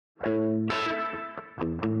Hey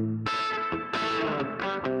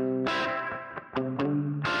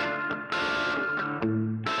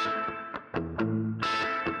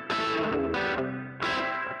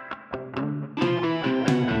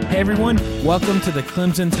everyone, welcome to the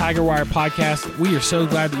Clemson Tiger Wire podcast. We are so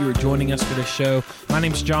glad that you are joining us for this show. My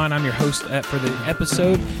name's John. I'm your host for the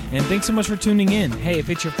episode, and thanks so much for tuning in. Hey, if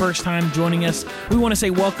it's your first time joining us, we want to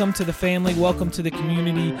say welcome to the family, welcome to the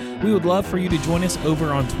community. We would love for you to join us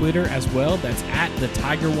over on Twitter as well. That's at the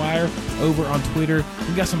Tiger Wire over on Twitter.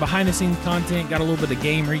 We've got some behind-the-scenes content, got a little bit of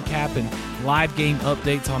game recap and live game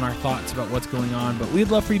updates on our thoughts about what's going on. But we'd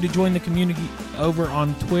love for you to join the community over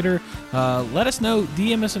on Twitter. Let us know,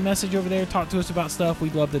 DM us a message over there, talk to us about stuff.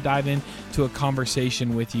 We'd love to dive into a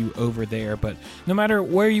conversation with you over there. But no matter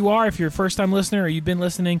where you are, if you're a first-time listener or you've been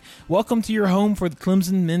listening, welcome to your home for the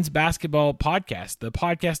Clemson Men's Basketball Podcast, the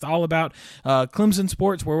podcast all about Clemson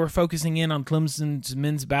sports, where we're focusing in on Clemson's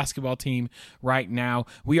men's basketball team right now.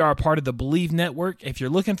 We are a part of the Believe Network. If you're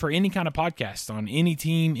looking for any kind of podcast on any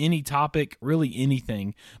team, any topic, really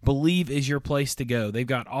anything, Believe is your place to go. They've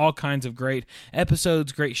got all kinds of great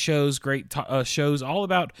episodes, great shows, great shows all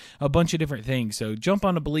about a bunch of different things. So jump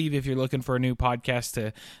on to Believe if you're looking for a new podcast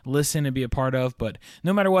to listen and be a part of. But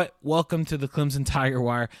no matter what, welcome to the Clemson Tiger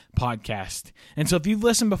Wire podcast. And so if you've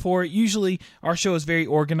listened before, usually our show is very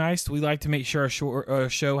organized. We like to make sure our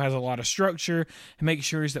show has a lot of structure and make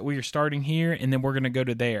sure that we are starting here and then we're going to go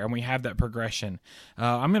to there and we have that progression.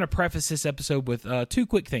 I'm going to preface this episode with two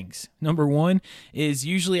quick things. Number one is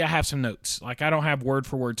usually I have some notes. Like I don't have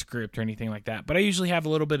word-for-word script or anything like that, but I usually have a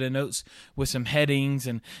little bit of notes with some headings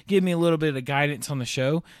and give me a little bit of guidance on the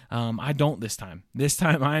show. I don't this time. This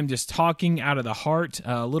time I am just talking out of the heart,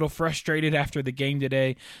 a little frustrated after the game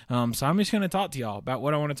today. So I'm just going to talk to y'all about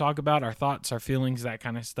what I want to talk about, our thoughts, our feelings, that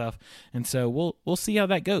kind of stuff. And so we'll see how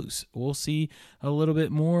that goes. We'll see a little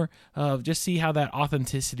bit more, just see how that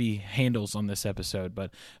authenticity handles on this episode.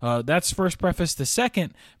 But that's first preface. The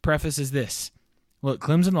second preface is this. Look,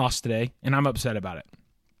 Clemson lost today, and I'm upset about it.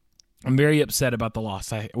 I'm very upset about the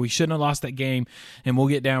loss. We shouldn't have lost that game, and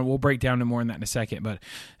we'll break down to more on that in a second. But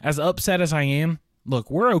as upset as I am,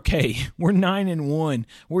 look, we're okay. We're 9-1.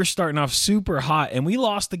 We're starting off super hot, and we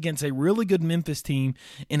lost against a really good Memphis team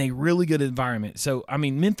in a really good environment. So, I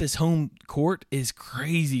mean, Memphis home court is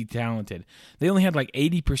crazy talented. They only had like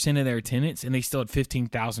 80% of their attendance, and they still had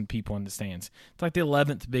 15,000 people in the stands. It's like the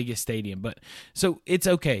 11th biggest stadium. But so it's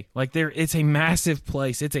okay. Like it's a massive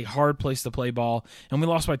place. It's a hard place to play ball, and we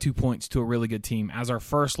lost by 2 points to a really good team as our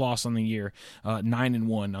first loss on the year,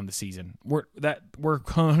 9-1 on the season. We're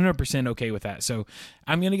 100% okay with that. So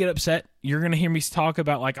I'm going to get upset. You're going to hear me talk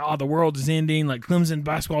about like, oh, the world is ending, like Clemson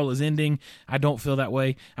basketball is ending. I don't feel that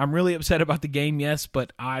way. I'm really upset about the game, yes,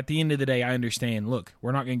 but at the end of the day, I understand. Look,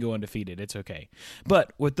 we're not going to go undefeated. It's okay.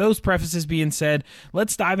 But with those prefaces being said,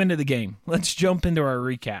 let's dive into the game. Let's jump into our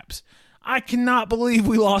recaps. I cannot believe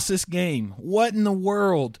we lost this game. What in the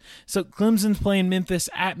world? So Clemson's playing Memphis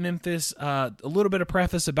at Memphis. A little bit of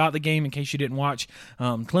preface about the game in case you didn't watch.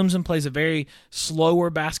 Clemson plays a very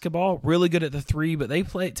slower basketball, really good at the three, but they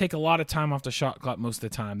take a lot of time off the shot clock most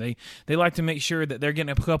of the time. They like to make sure that they're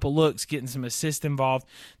getting a couple looks, getting some assists involved.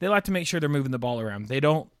 They like to make sure they're moving the ball around. They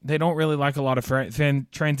don't really like a lot of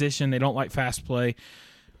transition. They don't like fast play.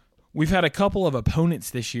 We've had a couple of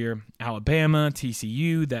opponents this year, Alabama,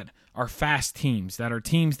 TCU, that are fast teams, that are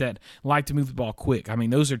teams that like to move the ball quick. I mean,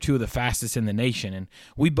 those are two of the fastest in the nation, and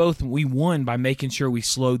we won by making sure we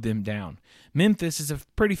slowed them down. Memphis is a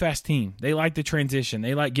pretty fast team. They like the transition.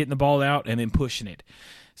 They like getting the ball out and then pushing it.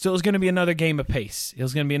 So it was going to be another game of pace. It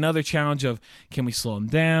was going to be another challenge of, can we slow them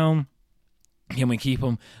down? Can we keep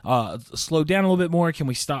them slowed down a little bit more? Can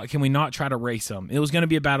we stop? Can we not try to race them? It was going to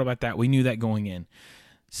be a battle about that. We knew that going in.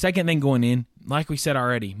 Second thing going in, like we said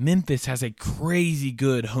already, Memphis has a crazy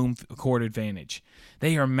good home court advantage.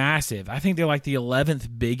 They are massive. I think they're like the 11th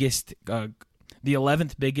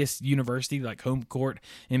biggest university, like home court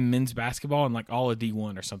in men's basketball, and like all of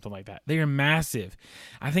D1 or something like that. They are massive.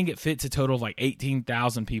 I think it fits a total of like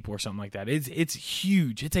 18,000 people or something like that. It's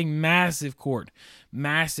huge. It's a massive court,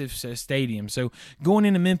 massive stadium. So going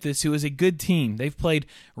into Memphis, who is a good team, they've played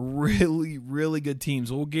really, really good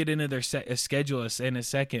teams. We'll get into their schedule in a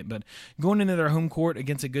second, but going into their home court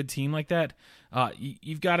against a good team like that,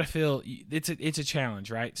 you've got to feel it's a challenge,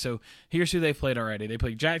 right? So here's who they played already. They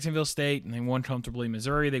played Jacksonville State, and they won comfortably.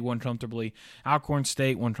 Missouri, they won comfortably. Alcorn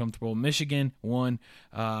State won comfortable. Michigan won.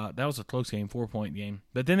 That was a close game, 4-point game.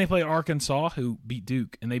 But then they played Arkansas, who beat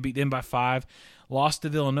Duke, and they beat them by 5. Lost to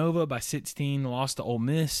Villanova by 16. Lost to Ole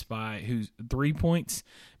Miss by 3 points.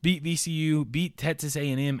 Beat VCU. Beat Texas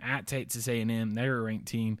A&M at Texas A&M. They're a ranked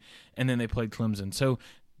team. And then they played Clemson. So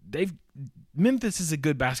Memphis is a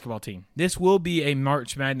good basketball team. This will be a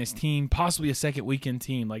March Madness team, possibly a second weekend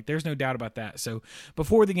team. Like, there's no doubt about that. So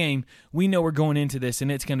before the game, we know we're going into this,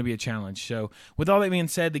 and it's going to be a challenge. So with all that being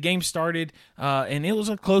said, the game started, and it was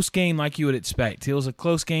a close game like you would expect. It was a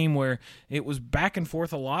close game where it was back and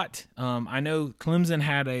forth a lot. I know Clemson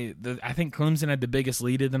had I think Clemson had the biggest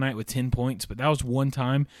lead of the night with 10 points, but that was one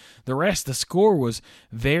time. The rest, the score was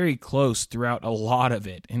very close throughout a lot of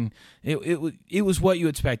it, and it was what you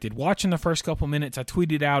expected. Watching the first couple minutes, I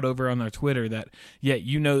tweeted out over on our Twitter that,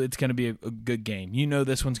 it's going to be a good game.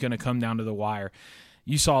 This one's going to come down to the wire.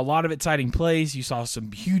 You saw a lot of exciting plays. You saw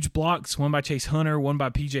some huge blocks, one by Chase Hunter, one by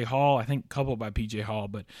P.J. Hall, I think a couple by P.J. Hall,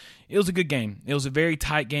 but it was a good game. It was a very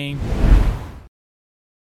tight game.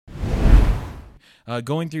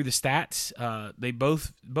 Going through the stats, they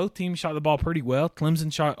both teams shot the ball pretty well.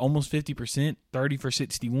 Clemson shot almost 50%, 30 for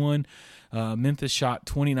 61. Memphis shot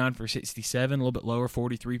 29 for 67, a little bit lower,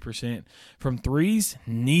 43%. From threes,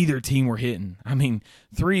 neither team were hitting. I mean,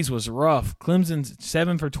 threes was rough. Clemson's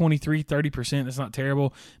 7 for 23, 30%. That's not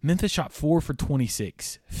terrible. Memphis shot 4 for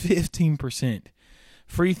 26, 15%.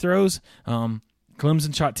 Free throws,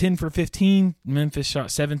 Clemson shot 10 for 15. Memphis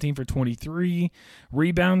shot 17 for 23.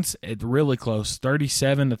 Rebounds, really close,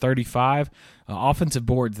 37 to 35. Offensive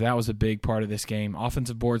boards, that was a big part of this game.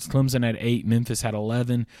 Offensive boards, Clemson had 8. Memphis had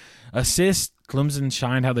 11. Assists, Clemson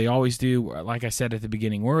shined how they always do. Like I said at the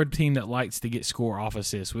beginning, we're a team that likes to get score off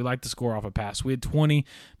assists. We like to score off a pass. We had 20.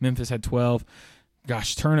 Memphis had 12.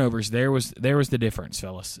 Gosh, turnovers, there was the difference,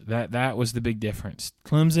 fellas. That was the big difference.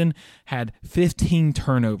 Clemson had 15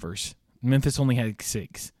 turnovers. Memphis only had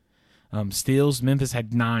 6. Steals, Memphis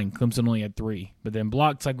had 9. Clemson only had 3. But then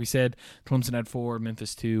blocks, like we said, Clemson had 4,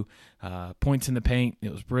 Memphis 2. Points in the paint,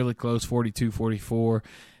 it was really close, 42-44.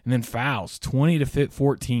 And then fouls, 20 to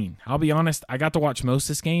 14. I'll be honest, I got to watch most of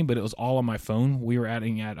this game, but it was all on my phone. We were at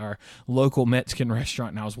our local Mexican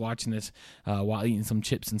restaurant, and I was watching this while eating some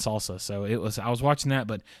chips and salsa. So I was watching that,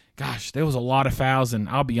 but gosh, there was a lot of fouls, and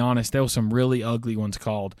I'll be honest, there was some really ugly ones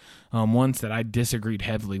called, ones that I disagreed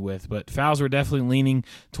heavily with. But fouls were definitely leaning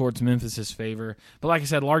towards Memphis's favor. But like I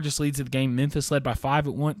said, largest leads of the game, Memphis led by 5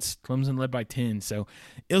 at once, Clemson led by 10. So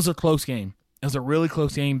it was a close game. It was a really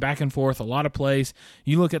close game, back and forth, a lot of plays.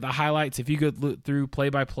 You look at the highlights, if you go through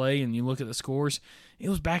play-by-play and you look at the scores, it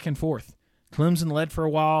was back and forth. Clemson led for a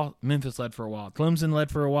while, Memphis led for a while. Clemson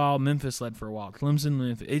led for a while, Memphis led for a while.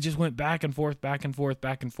 It just went back and forth, back and forth,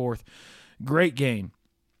 back and forth. Great game.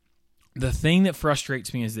 The thing that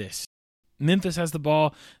frustrates me is this. Memphis has the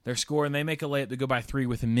ball, they're scoring, they make a layup to go by 3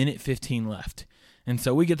 with 1:15 left. And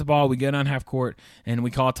so we get the ball, we go down half court, and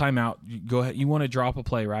we call a timeout. You go ahead. You want to drop a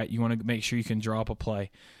play, right? You want to make sure you can drop a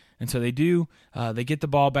play. And so they do. They get the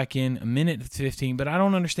ball back in 1:15, but I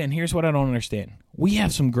don't understand. Here's what I don't understand. We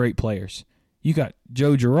have some great players. You got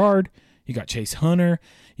Joe Girard, you got Chase Hunter,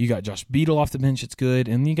 you got Josh Beadle off the bench, it's good,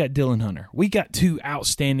 and you got Dylan Hunter. We got 2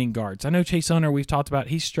 outstanding guards. I know Chase Hunter, we've talked about,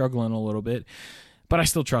 he's struggling a little bit, but I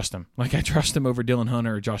still trust him. Like, I trust him over Dylan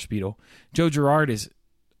Hunter or Josh Beadle. Joe Girard is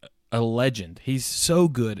a legend. He's so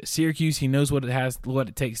good at Syracuse. He knows what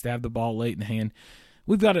it takes to have the ball late in the hand.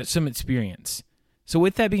 We've got some experience. So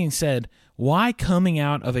with that being said, why coming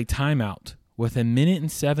out of a timeout with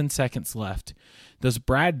 1:07 left does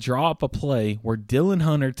Brad draw up a play where Dylan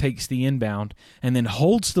Hunter takes the inbound and then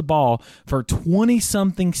holds the ball for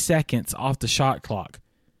 20-something seconds off the shot clock?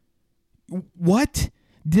 What?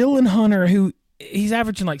 Dylan Hunter, who he's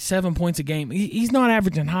averaging like 7 points a game. He's not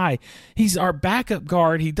averaging high. He's our backup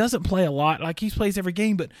guard. He doesn't play a lot. Like, he plays every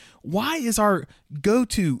game. But why is our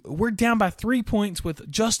go-to? We're down by 3 points with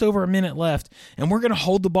just over a minute left, and we're going to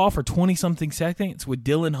hold the ball for 20-something seconds with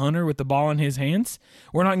Dylan Hunter with the ball in his hands?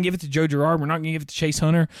 We're not going to give it to Joe Girard. We're not going to give it to Chase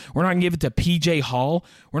Hunter. We're not going to give it to P.J. Hall.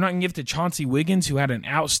 We're not going to give it to Chauncey Wiggins, who had an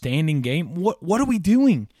outstanding game. What are we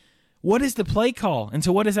doing? What is the play call? And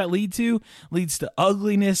so what does that lead to? Leads to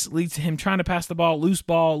ugliness, leads to him trying to pass the ball, loose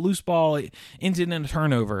ball, it ends in a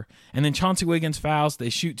turnover. And then Chauncey Wiggins fouls, they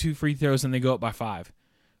shoot 2 free throws, and they go up by 5.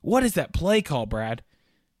 What is that play call, Brad?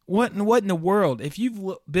 What in the world? If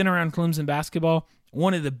you've been around Clemson basketball,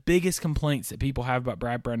 one of the biggest complaints that people have about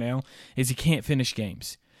Brad Brownell is he can't finish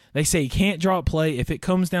games. They say he can't draw a play. If it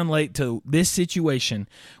comes down late to this situation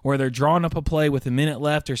where they're drawing up a play with a minute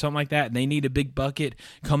left or something like that, and they need a big bucket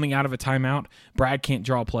coming out of a timeout, Brad can't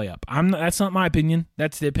draw a play up. That's not my opinion.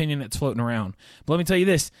 That's the opinion that's floating around. But let me tell you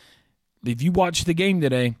this. If you watch the game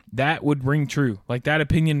today, that would ring true. Like, that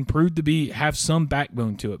opinion proved to have some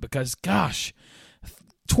backbone to it because, gosh,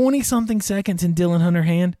 20-something seconds in Dylan Hunter's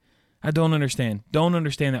hand, I don't understand. Don't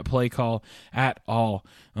understand that play call at all.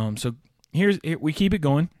 So we keep it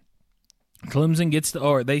going.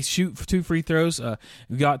 Clemson they shoot 2 free throws.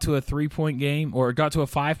 Got to a 3-point game, or got to a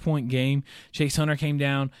 5-point game. Chase Hunter came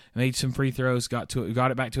down, made some free throws, got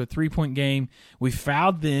it back to a 3-point game. We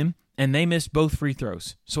fouled them, and they missed both free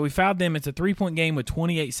throws. So we fouled them. It's a 3-point game with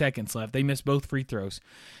 28 seconds left. They missed both free throws.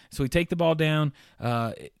 So we take the ball down.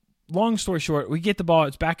 Long story short, we get the ball.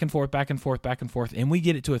 It's back and forth, and we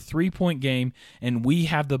get it to a 3-point game, and we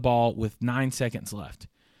have the ball with 9 seconds left.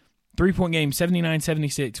 3-point game,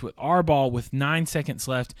 79-76, with our ball with 9 seconds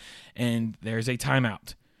left, and there's a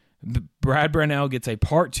timeout. Brad Brownell gets a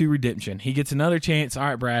part 2 redemption. He gets another chance. All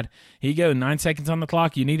right, Brad, here you go. 9 seconds on the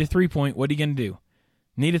clock. You need a 3-point. What are you going to do?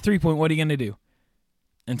 Need a 3-point. What are you going to do?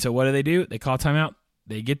 And so what do? They call timeout.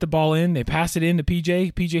 They get the ball in. They pass it in to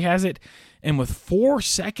PJ. PJ has it, and with 4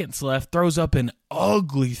 seconds left, throws up an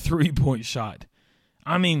ugly 3-point shot.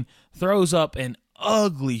 I mean, throws up an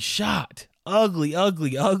ugly shot. Ugly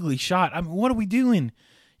shot. I mean, what are we doing?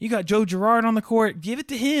 You got Joe Girard on the court. Give it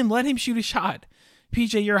to him. Let him shoot a shot.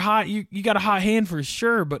 PJ, you're hot. You got a hot hand for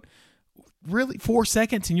sure, but really 4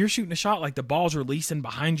 seconds and you're shooting a shot like the ball's releasing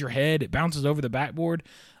behind your head. It bounces over the backboard.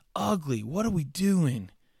 Ugly. What are we doing?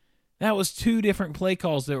 That was 2 different play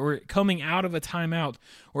calls that were coming out of a timeout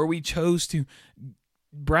where we chose to.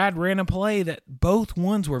 Brad ran a play that both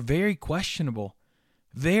ones were very questionable.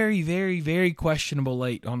 Very, very, very questionable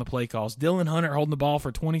late on the play calls. Dylan Hunter holding the ball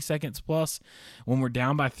for 20 seconds plus when we're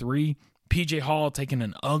down by 3. PJ Hall taking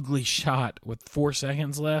an ugly shot with 4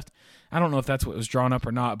 seconds left. I don't know if that's what was drawn up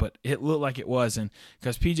or not, but it looked like it was. And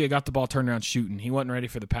because PJ got the ball turned around shooting, he wasn't ready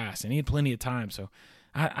for the pass, and he had plenty of time. So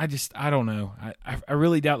I don't know. I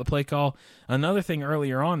really doubt the play call. Another thing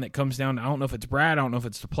earlier on that comes down, I don't know if it's Brad, I don't know if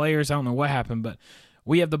it's the players, I don't know what happened, but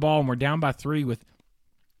we have the ball and we're down by 3 with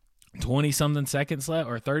 20-something seconds left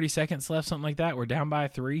or 30 seconds left, something like that. We're down by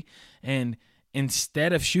 3, and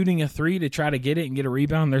instead of shooting a 3 to try to get it and get a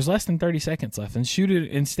rebound, there's less than 30 seconds left. And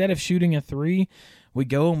instead of shooting a 3, we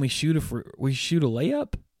go and we shoot a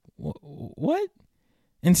layup. What?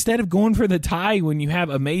 Instead of going for the tie when you have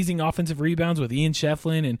amazing offensive rebounds with Ian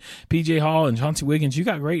Shefflin and P.J. Hall and Chauncey Wiggins, you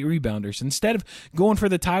got great rebounders. Instead of going for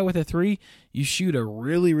the tie with a 3, you shoot a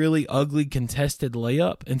really, really ugly contested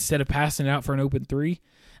layup instead of passing it out for an open 3.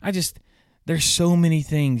 There's so many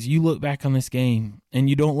things. You look back on this game, and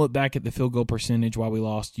you don't look back at the field goal percentage while we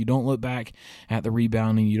lost. You don't look back at the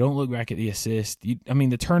rebounding. You don't look back at the assist.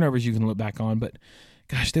 The turnovers you can look back on, but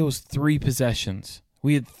gosh, there was 3 possessions.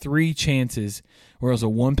 We had 3 chances where it was a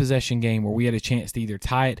 1-possession game where we had a chance to either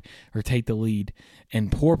tie it or take the lead.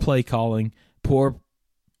 And poor play calling, poor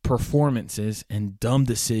performances, and dumb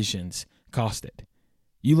decisions cost it.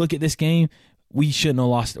 You look at this game, we shouldn't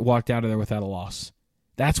have walked out of there without a loss.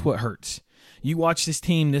 That's what hurts. You watch this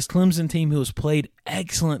team, this Clemson team who has played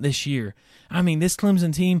excellent this year. I mean, this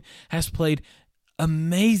Clemson team has played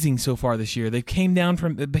amazing so far this year. They came back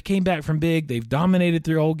from big. They've dominated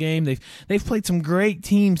their whole game. They've played some great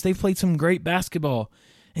teams. They've played some great basketball.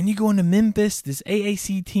 And you go into Memphis, this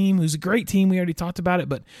AAC team, who's a great team. We already talked about it,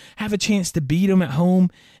 but have a chance to beat them at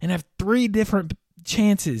home and have 3 different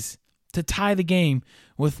chances to tie the game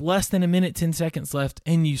with less than a minute, 10 seconds left,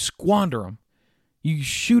 and you squander them. You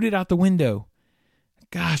shoot it out the window.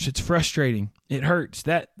 Gosh, it's frustrating. It hurts.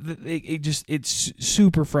 It's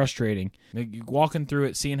super frustrating. Walking through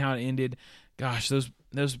it, seeing how it ended. Gosh,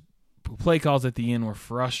 those play calls at the end were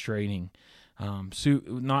frustrating.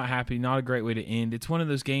 Not happy. Not a great way to end. It's one of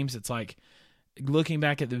those games that's like, looking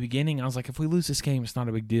back at the beginning, I was like, if we lose this game, it's not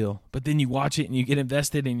a big deal. But then you watch it and you get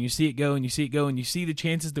invested and you see it go and you see it go and you see the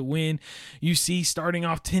chances to win. You see starting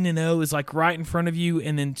off 10-0 is like right in front of you,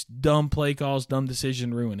 and then dumb play calls, dumb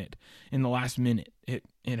decision ruin it in the last minute.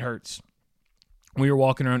 It hurts. We were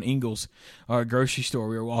walking around Ingles, our grocery store.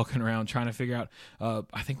 We were walking around trying to figure out,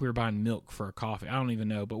 I think we were buying milk for a coffee. I don't even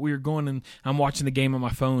know. But we were going, and I'm watching the game on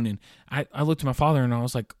my phone, and I looked at my father, and I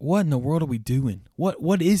was like, what in the world are we doing?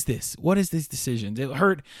 What is this? What is this decision? It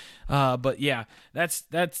hurt. But, yeah,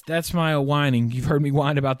 that's my whining. You've heard me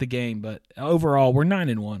whine about the game. But overall, we're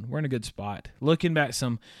 9-1. We're in a good spot. Looking back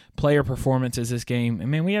some player performances this game,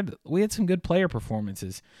 and, man, we had some good player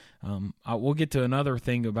performances. We'll get to another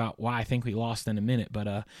thing about why I think we lost in a minute,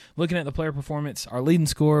 but looking at the player performance, our leading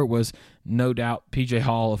scorer was no doubt PJ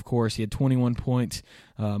Hall, of course. He had 21 points,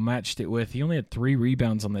 matched it with, he only had 3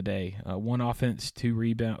 rebounds on the day, 1 offense,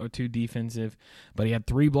 2 defensive, but he had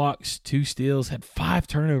 3 blocks, 2 steals, had 5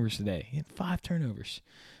 turnovers today. He had 5 turnovers.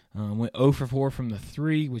 Went 0 for 4 from the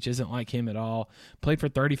 3, which isn't like him at all. Played for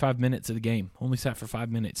 35 minutes of the game. Only sat for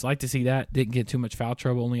 5 minutes. Like to see that. Didn't get too much foul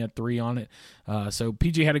trouble. Only had 3 on it. So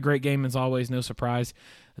PG had a great game as always. No surprise.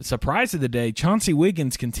 The surprise of the day, Chauncey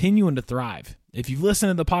Wiggins continuing to thrive. If you've listened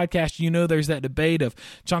to the podcast, you know there's that debate of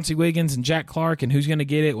Chauncey Wiggins and Jack Clark and who's going to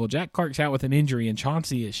get it. Well, Jack Clark's out with an injury, and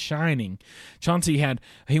Chauncey is shining. Chauncey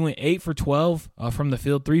went 8 for 12 from the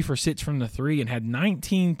field, 3 for 6 from the three, and had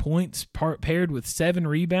 19 points paired with 7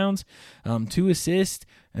 rebounds, 2 assists.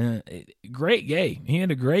 Great game. He had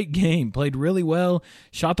a great game. Played really well.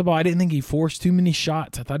 Shot the ball. I didn't think he forced too many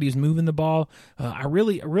shots. I thought he was moving the ball. I'm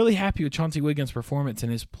really happy with Chauncey Wiggins' performance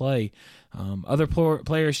and his play. Other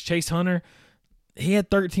players, Chase Hunter, he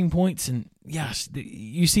had 13 points, and yes,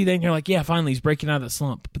 you see that and you're like, yeah, finally he's breaking out of the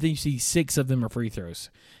slump. But then you see 6 of them are free throws.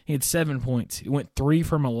 He had 7 points. He went 3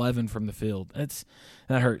 from 11 from the field.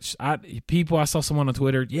 That hurts. I saw someone on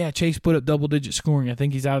Twitter, yeah, Chase put up double-digit scoring. I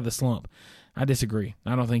think he's out of the slump. I disagree.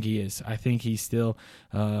 I don't think he is. I think he's still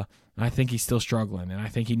struggling, and I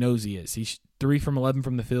think he knows he is. He's 3 from 11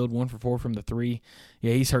 from the field, 1 for 4 from the three.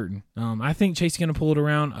 Yeah, he's hurting. I think Chase is going to pull it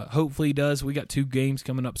around. Hopefully he does. We got 2 games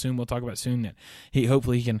coming up soon. We'll talk about soon that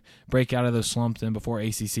hopefully he can break out of those slumps then before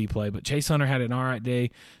ACC play. But Chase Hunter had an all right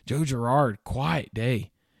day. Joe Girard, quiet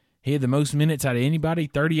day. He had the most minutes out of anybody,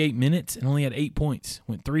 38 minutes, and only had 8 points.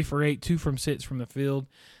 Went 3 for 8, 2 from 6 from the field.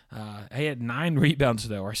 He had 9 rebounds,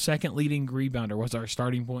 though. Our second leading rebounder was our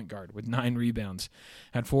starting point guard with 9 rebounds.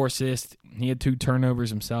 Had 4 assists. He had 2 turnovers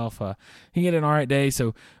himself. He had an all right day.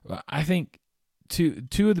 So I think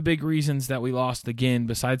two of the big reasons that we lost again,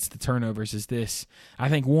 besides the turnovers, is this. I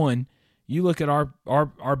think, one, you look at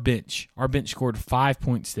our bench. Our bench scored 5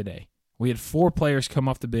 points today. We had 4 players come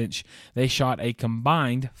off the bench. They shot a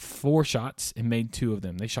combined 4 shots and made 2 of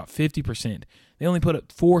them. They shot 50%. They only put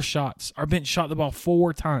up 4 shots. Our bench shot the ball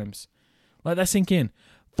 4 times. Let that sink in.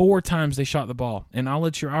 4 times they shot the ball. And I'll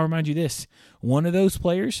remind you this. One of those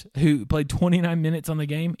players who played 29 minutes on the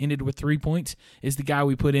game, ended with 3 points, is the guy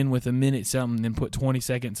we put in with a minute something and put 20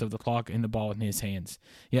 seconds of the clock in the ball in his hands.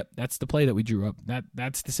 Yep, that's the play that we drew up.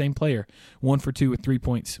 That's the same player. 1 for 2 with 3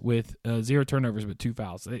 points with 0 turnovers but 2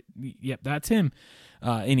 fouls. Yep, that's him.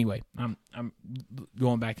 Anyway, I'm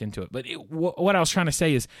going back into it. But what I was trying to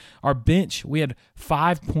say is our bench, we had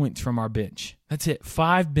 5 points from our bench. That's it,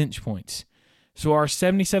 5 bench points. So our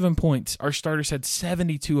 77 points, our starters had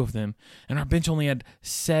 72 of them, and our bench only had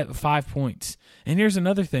 5 points. And here's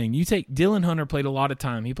another thing. You take Dylan Hunter played a lot of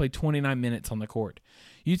time. He played 29 minutes on the court.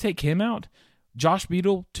 You take him out, Josh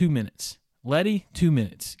Beadle, 2 minutes. Letty, 2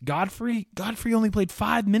 minutes. Godfrey only played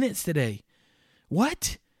 5 minutes today.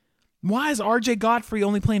 What? Why is RJ Godfrey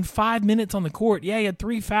only playing 5 minutes on the court? Yeah, he had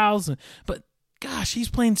 3 fouls, but gosh, he's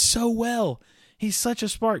playing so well. He's such a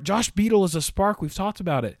spark. Josh Beadle is a spark. We've talked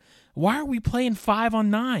about it. Why are we playing 5 on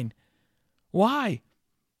 9? Why?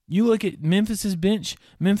 You look at Memphis's bench.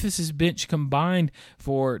 Memphis's bench combined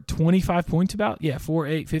for 25 points 4,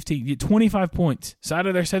 8, 15. 25 points. So out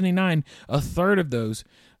of their 79, a third of those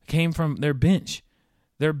came from their bench.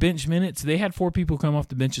 Their bench minutes, they had 4 people come off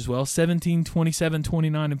the bench as well. 17, 27,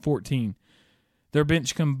 29, and 14. Their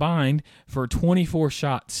bench combined for 24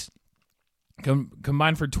 shots.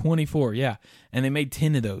 Combined for 24, yeah. And they made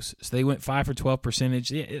 10 of those. So they went 5 for 12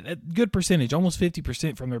 percentage. Yeah, good percentage, almost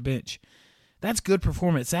 50% from their bench. That's good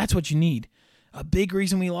performance. That's what you need. A big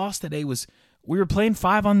reason we lost today was we were playing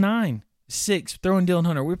 5 on 9. 6, throwing Dylan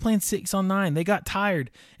Hunter. We were playing 6 on 9. They got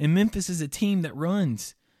tired. And Memphis is a team that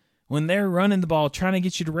runs. When they're running the ball, trying to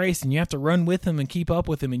get you to race, and you have to run with them and keep up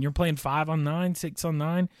with them, and you're playing 5 on 9, 6 on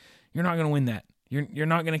 9, you're not going to win that. You're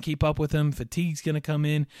not going to keep up with them. Fatigue's going to come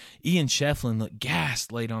in. Ian Shefflin looked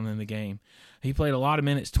gassed late on in the game. He played a lot of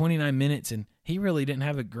minutes, 29 minutes, and he really didn't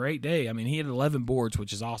have a great day. I mean, he had 11 boards,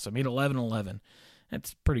 which is awesome. He had 11-11.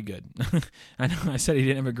 That's pretty good. I know I said he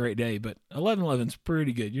didn't have a great day, but 11-11 is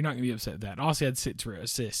pretty good. You're not going to be upset with that. Also had 6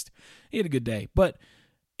 assists. He had a good day, but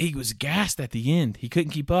he was gassed at the end. He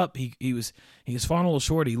couldn't keep up. He was falling a little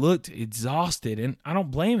short. He looked exhausted, and I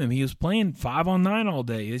don't blame him. He was playing 5 on 9 all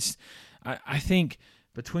day. I think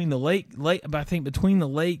between the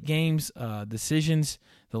late games decisions,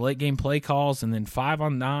 the late game play calls, and then 5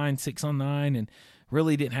 on 9, 6 on 9, and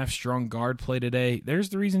really didn't have strong guard play today. There's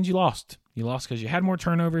the reasons you lost. You lost because you had more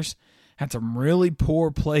turnovers, had some really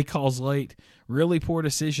poor play calls late, really poor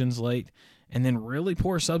decisions late, and then really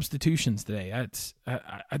poor substitutions today.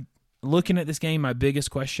 Looking at this game, my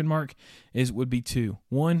biggest question mark would be 2.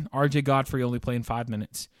 1, RJ Godfrey only playing 5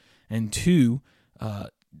 minutes, and 2,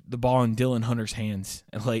 the ball in Dylan Hunter's hands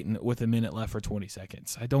late with a minute left for 20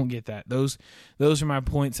 seconds. I don't get that. Those are my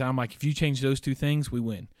points. I'm like, if you change those 2 things, we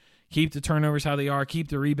win. Keep the turnovers how they are, keep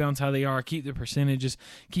the rebounds how they are, keep the percentages,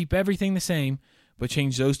 keep everything the same, but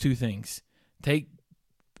change those 2 things. Take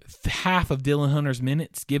half of Dylan Hunter's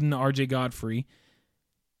minutes, give them to RJ Godfrey,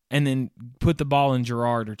 and then put the ball in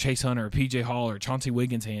Girard or Chase Hunter or PJ Hall or Chauncey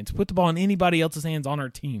Wiggins' hands. Put the ball in anybody else's hands on our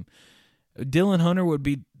team. Dylan Hunter would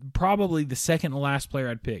be probably the second to last player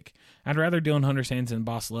I'd pick. I'd rather Dylan Hunter's hands than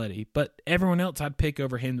Bosseletti, but everyone else I'd pick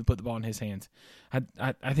over him to put the ball in his hands.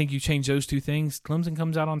 I think you change those two things, Clemson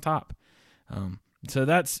comes out on top. So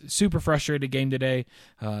that's super frustrated game today.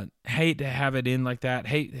 Hate to have it in like that.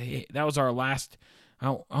 That was our last. I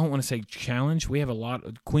don't want to say challenge. We have a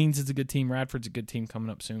lot. Queens is a good team. Radford's a good team coming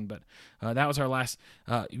up soon. But that was our last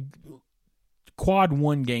quad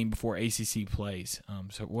one game before ACC plays.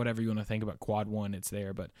 So whatever you want to think about quad one, it's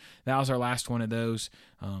there. But that was our last one of those.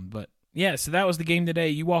 But yeah, so that was the game today.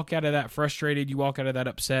 You walk out of that frustrated. You walk out of that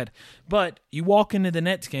upset. But you walk into the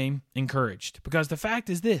Nets game encouraged. Because the fact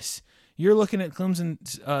is this. You're looking at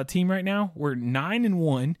Clemson's team right now. We're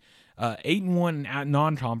 9-1. 8-1 at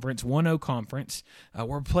non-conference, 1-0 conference.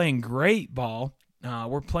 We're playing great ball.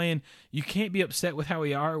 We're playing. You can't be upset with how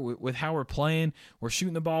we are, with how we're playing. We're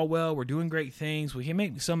shooting the ball well. We're doing great things. We can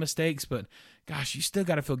make some mistakes, but gosh, you still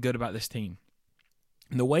got to feel good about this team.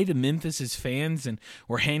 And the way the Memphis' fans and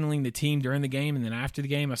were handling the team during the game and then after the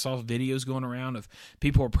game, I saw videos going around of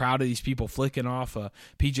people were proud of these people flicking off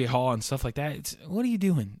PJ Hall and stuff like that. What are you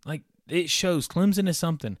doing? Like, it shows Clemson is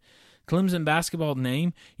something. Clemson basketball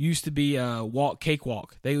name used to be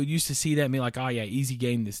cakewalk. They would used to see that and be like, oh yeah, easy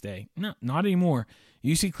game this day. No, not anymore.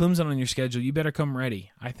 You see Clemson on your schedule, you better come ready.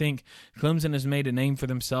 I think Clemson has made a name for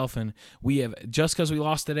themselves, and we have, just because we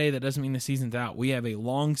lost today, that doesn't mean the season's out. We have a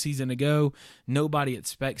long season to go. Nobody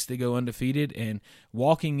expects to go undefeated, and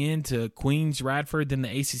walking into Queens, Radford, then the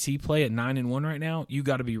ACC play at 9-1 right now, you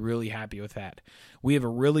got to be really happy with that. We have a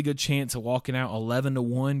really good chance of walking out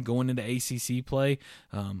 11-1 going into ACC play.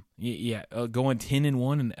 Going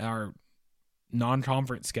 10-1 in our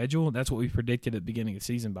non-conference schedule. That's what we predicted at the beginning of the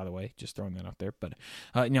season, by the way. Just throwing that out there. But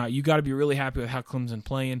you got to be really happy with how Clemson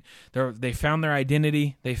playing. They found their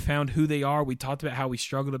identity. They found who they are. We talked about how we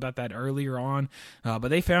struggled about that earlier on, but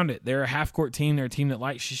they found it. They're a half-court team. They're a team that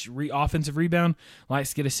likes offensive rebound,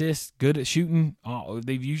 likes to get assists, good at shooting.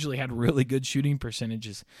 They've usually had really good shooting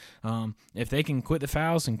percentages. If they can quit the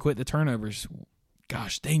fouls and quit the turnovers,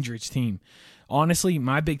 gosh, dangerous team. Honestly,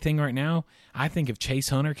 my big thing right now, I think if Chase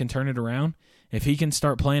Hunter can turn it around, if he can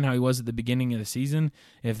start playing how he was at the beginning of the season,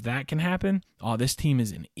 if that can happen, this team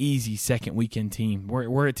is an easy second weekend team.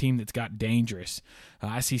 We're a team that's got dangerous.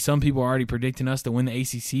 I see some people already predicting us to win the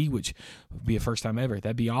ACC, which would be a first time ever.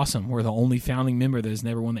 That'd be awesome. We're the only founding member that has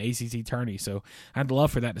never won the ACC tourney, so I'd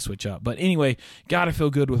love for that to switch up. But anyway, got to feel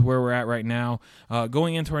good with where we're at right now.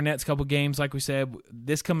 Going into our next couple games, like we said,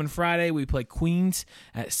 this coming Friday, we play Queens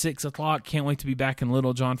at 6 o'clock. Can't wait to be back in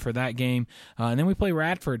Little John for that game. And then we play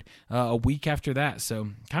Radford a week after that. So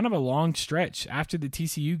kind of a long stretch. After the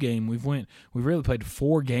TCU game, we've really played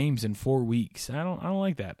 4 games in 4 weeks. I don't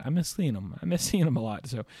like that. I miss seeing them. A lot.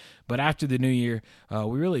 So, but after the new year,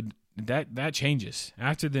 we really that changes.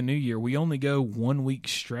 After the new year, we only go 1 week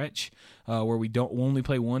stretch where we only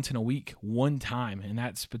play once in a week, one time, and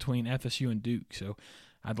that's between FSU and Duke. So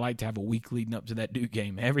I'd like to have a week leading up to that Duke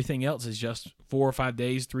game. Everything else is just 4 or 5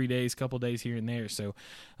 days, 3 days, couple days here and there. So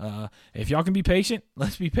if y'all can be patient,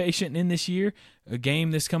 let's be patient in this year. A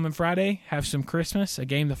game this coming Friday, have some Christmas, a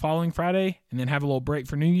game the following Friday, and then have a little break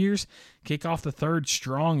for New Year's. Kick off the 3rd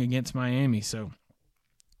strong against Miami. So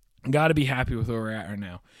got to be happy with where we're at right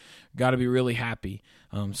now. Got to be really happy.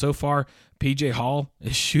 So far, PJ Hall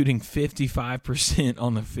is shooting 55%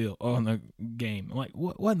 on the field on the game. I'm like,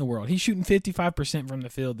 what in the world? He's shooting 55% from the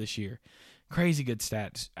field this year. Crazy good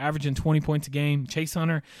stats. Averaging 20 points a game. Chase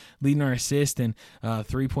Hunter leading our assist and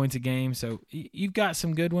 3 points a game. So you've got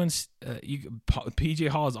some good ones. PJ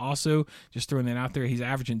Hall is also, just throwing that out there, he's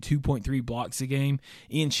averaging 2.3 blocks a game.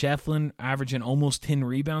 Ian Shefflin averaging almost 10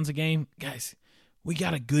 rebounds a game. Guys, we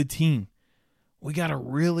got a good team. We got a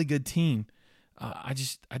really good team. I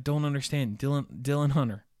don't understand. Dylan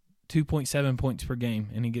Hunter, 2.7 points per game,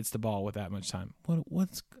 and he gets the ball with that much time.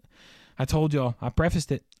 I told y'all. I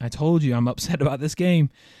prefaced it. I told you I'm upset about this game.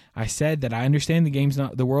 I said that I understand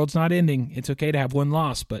the world's not ending. It's okay to have one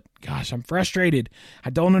loss, but gosh, I'm frustrated. I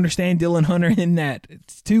don't understand Dylan Hunter in that.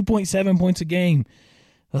 It's 2.7 points a game.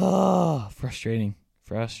 Oh, frustrating.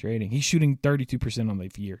 He's shooting 32% on the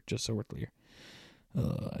year, just so we're clear.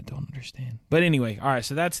 I don't understand. But anyway, all right,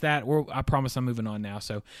 so that's that. I promise I'm moving on now.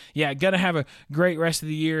 So, yeah, going to have a great rest of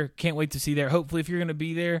the year. Can't wait to see you there. Hopefully, if you're going to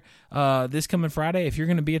be there this coming Friday, if you're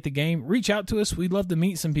going to be at the game, reach out to us. We'd love to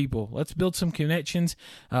meet some people. Let's build some connections.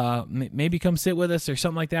 Maybe come sit with us or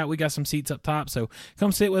something like that. We got some seats up top, so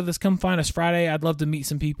come sit with us. Come find us Friday. I'd love to meet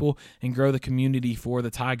some people and grow the community for the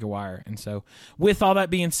Tiger Wire. And so, with all that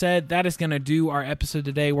being said, that is going to do our episode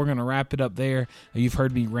today. We're going to wrap it up there. You've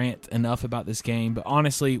heard me rant enough about this game, but But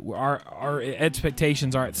honestly, our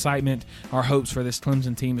expectations, our excitement, our hopes for this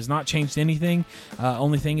Clemson team has not changed anything.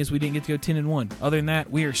 Only thing is we didn't get to go 10-1. Other than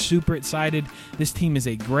that, we are super excited. This team is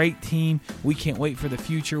a great team. We can't wait for the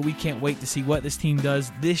future. We can't wait to see what this team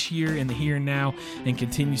does this year in the here and now and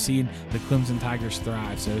continue seeing the Clemson Tigers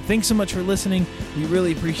thrive. So thanks so much for listening. We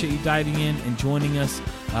really appreciate you diving in and joining us.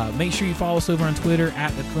 Make sure you follow us over on Twitter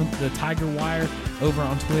at the Tiger Wire over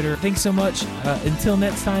on Twitter. Thanks so much. Until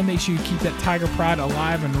next time, make sure you keep that Tiger pride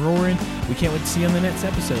alive and roaring. We can't wait to see you on the next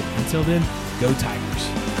episode. Until then, go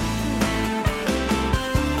Tigers.